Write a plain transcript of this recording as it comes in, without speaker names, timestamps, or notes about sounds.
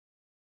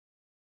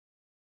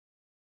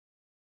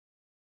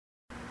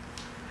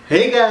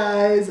Hey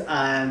guys,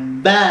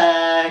 I'm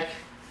back.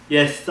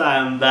 Yes,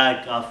 I'm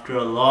back after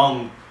a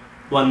long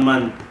 1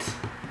 month.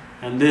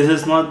 And this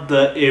is not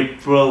the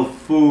April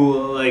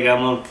Fool, like I'm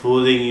not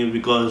fooling you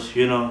because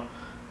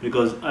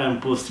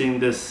I'm posting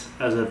this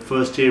as a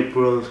 1st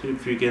April.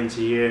 If you can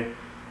see here,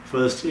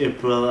 1st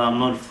April, I'm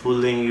not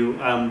fooling you,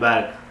 I'm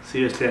back.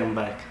 Seriously, I'm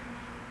back.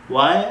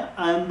 Why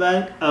I'm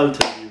back? I'll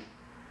tell you.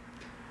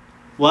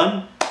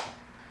 One,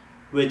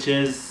 which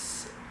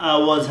is I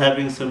was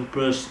having some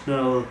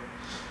personal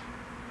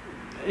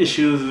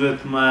issues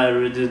with my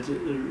rigid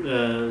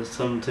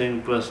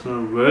something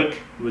personal work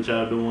which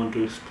I don't want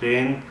to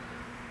explain,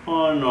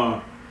 or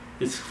no,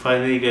 it's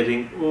finally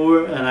getting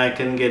over and I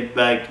can get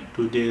back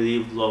to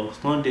daily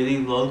vlogs. Not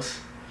daily vlogs,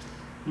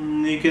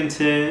 you can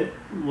say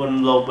one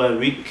vlog by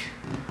week.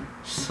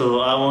 So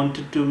I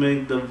wanted to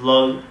make the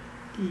vlog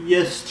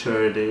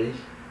yesterday,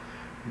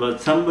 but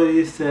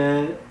somebody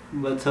said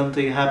but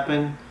something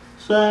happened,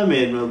 so I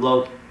made my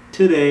vlog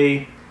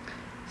today.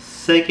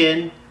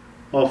 Second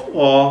of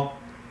all,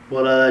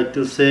 what I like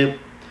to say,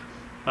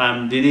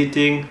 I'm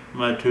deleting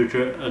my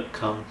Twitter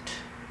account.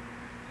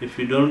 If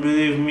you don't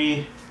believe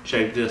me,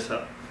 check this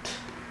out.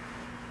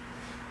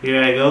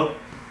 Here I go.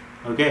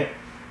 Okay,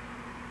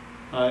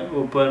 I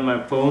open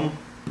my phone,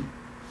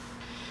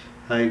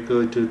 I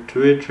go to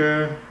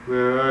Twitter.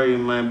 Where are you,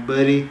 my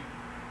buddy?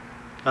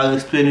 I'll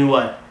explain you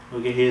why.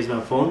 Okay, here's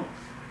my phone.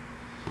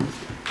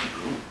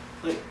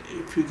 Like,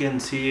 if you can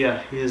see,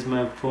 yeah, here's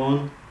my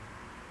phone.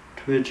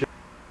 Twitter.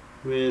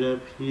 Wait up,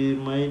 he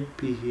might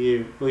be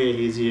here. Oh yeah,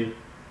 he's here.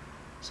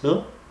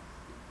 So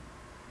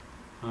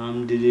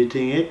I'm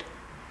deleting it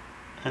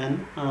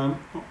and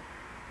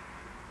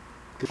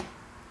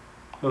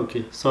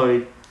okay,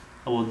 sorry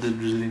about the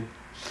drizzling.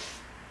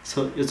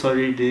 So it's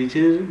already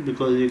deleted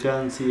because you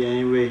can't see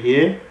anywhere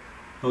here.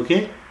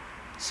 Okay,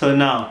 so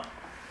now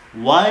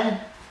why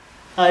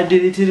I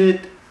deleted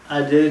it?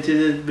 I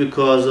deleted it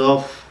because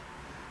of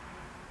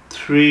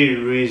 3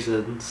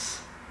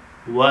 reasons.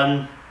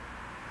 One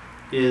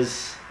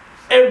is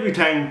every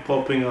time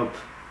popping up.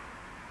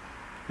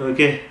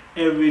 Okay,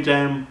 every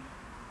time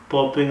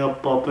popping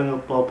up.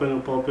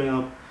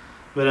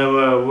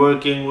 Whenever I'm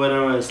working,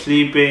 whenever I'm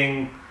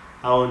sleeping,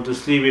 I want to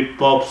sleep, it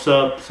pops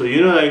up. So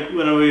like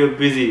whenever you're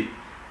busy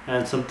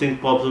and something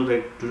pops up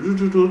like do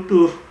do do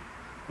do,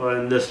 or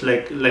in this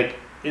like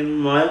in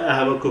my I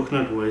have a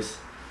coconut voice.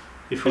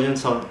 If it doesn't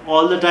sound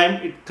all the time,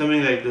 it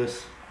coming like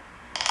this.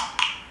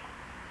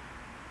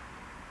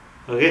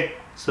 Okay,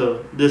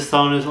 so this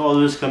sound is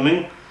always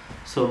coming,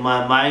 so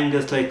my mind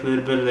is like a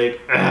little bit like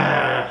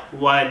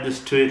why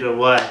this Twitter,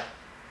 why?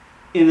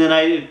 In the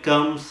night it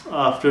comes,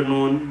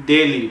 afternoon,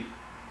 daily.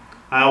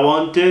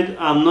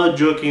 I'm not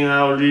joking, I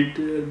already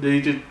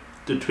deleted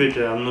the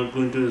Twitter. I'm not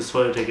going to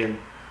install it again.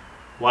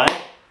 Why?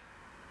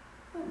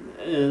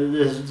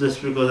 This is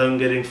just because I'm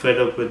getting fed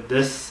up with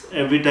this.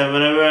 Every time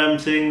whenever I'm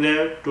sitting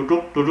there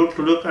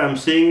to I'm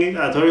seeing it,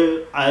 I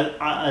thought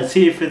I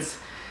see if it's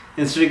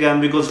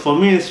Instagram, because for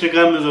me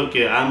Instagram is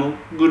okay, I'm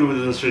good with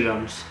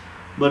Instagrams,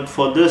 but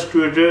for this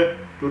Twitter,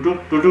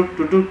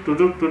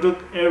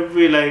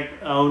 every I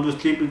want to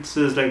sleep, it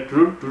says like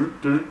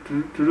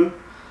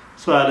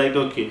so I like,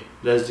 okay,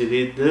 let's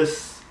delete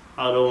this,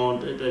 I don't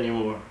want it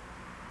anymore.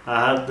 I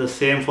have the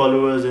same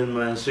followers in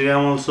my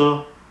Instagram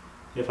also.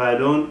 If I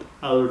don't,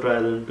 I will try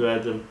to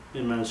add them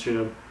in my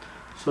Instagram.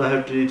 So I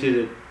have deleted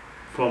it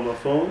from my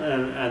phone.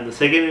 And the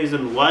second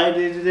reason why I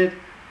deleted it,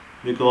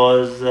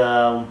 because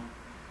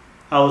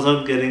I was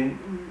not getting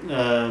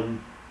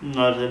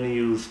not any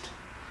used.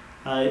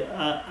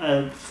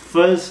 I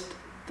first,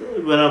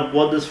 when I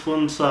bought this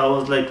phone, so I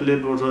was like a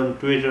little bit on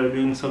Twitter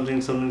doing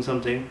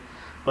something,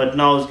 but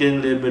now it's getting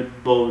a little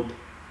bit bored.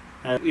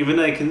 And even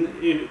I can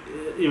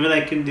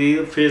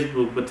delete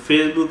Facebook, but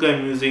Facebook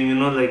I'm using,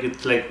 like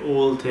it's like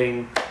old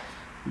thing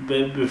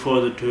before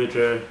the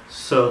Twitter.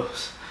 So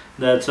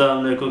that's why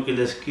I'm like, okay,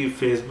 let's keep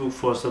Facebook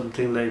for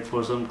something like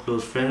for some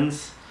close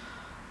friends.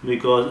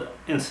 Because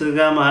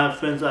Instagram I have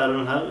friends, I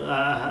don't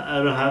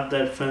have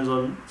that friends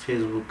on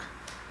Facebook.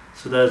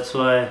 So that's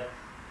why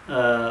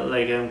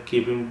I'm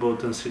keeping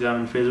both Instagram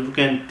and Facebook,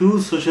 and 2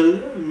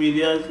 social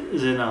media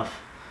is enough,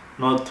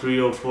 not 3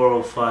 or 4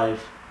 or 5.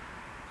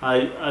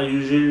 I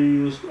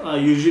usually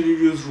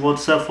use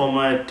WhatsApp for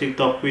my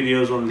TikTok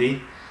videos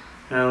only,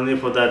 and only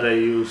for that I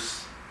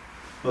use.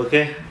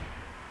 Okay,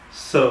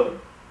 so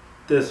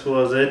this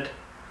was it,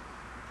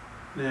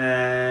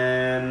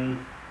 and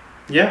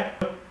yeah.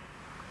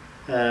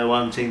 Why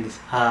I'm saying this?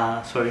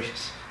 Sorry.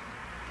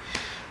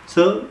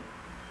 So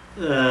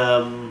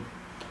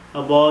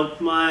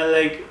about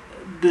my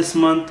this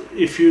month,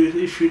 if you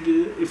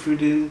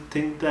didn't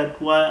think that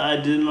why I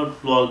did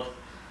not vlog,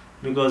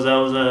 because I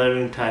was not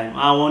having time.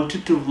 I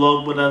wanted to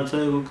vlog, but I'm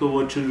saying, okay,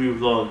 what should we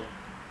vlog?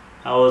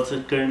 I was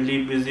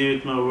currently busy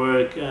with my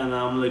work, and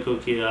I'm like,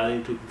 okay, I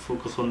need to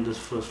focus on this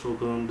first,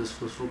 focus on this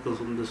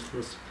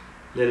first.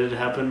 Let it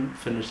happen,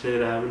 finish, let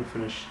it happen,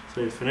 finish.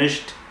 So it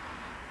finished.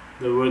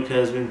 The work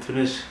has been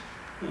finished.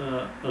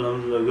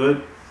 Alhamdulillah,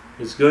 good.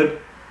 It's good.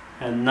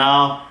 And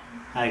now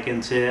I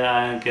can say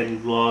I can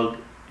vlog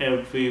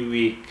every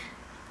week.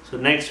 So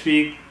next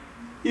week,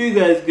 you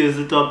guys guess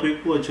the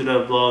topic. What should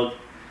I vlog?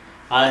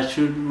 I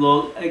should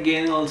vlog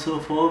again also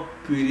for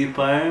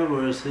PewDiePie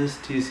versus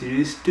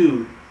T-Series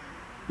 2,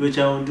 which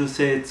I want to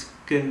say it's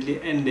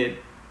currently ended.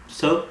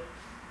 So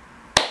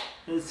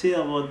let's see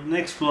about the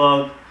next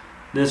vlog.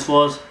 This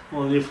was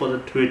only for the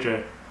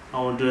Twitter.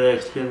 I want to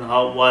explain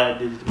why I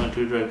deleted my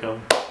Twitter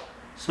account.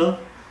 So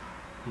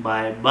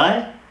bye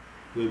bye,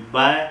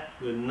 goodbye,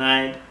 good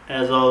night.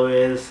 As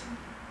always,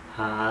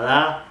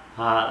 hala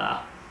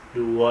hala.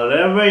 Do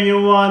whatever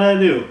you wanna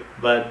do,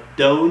 but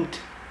don't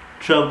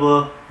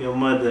trouble your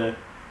mother.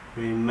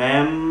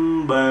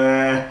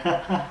 Remember,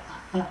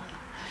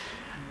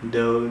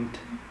 don't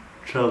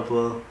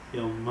trouble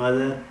your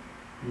mother.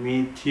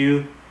 Meet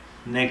you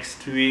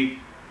next week.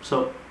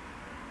 So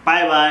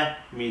bye bye,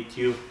 meet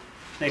you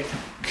next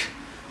week.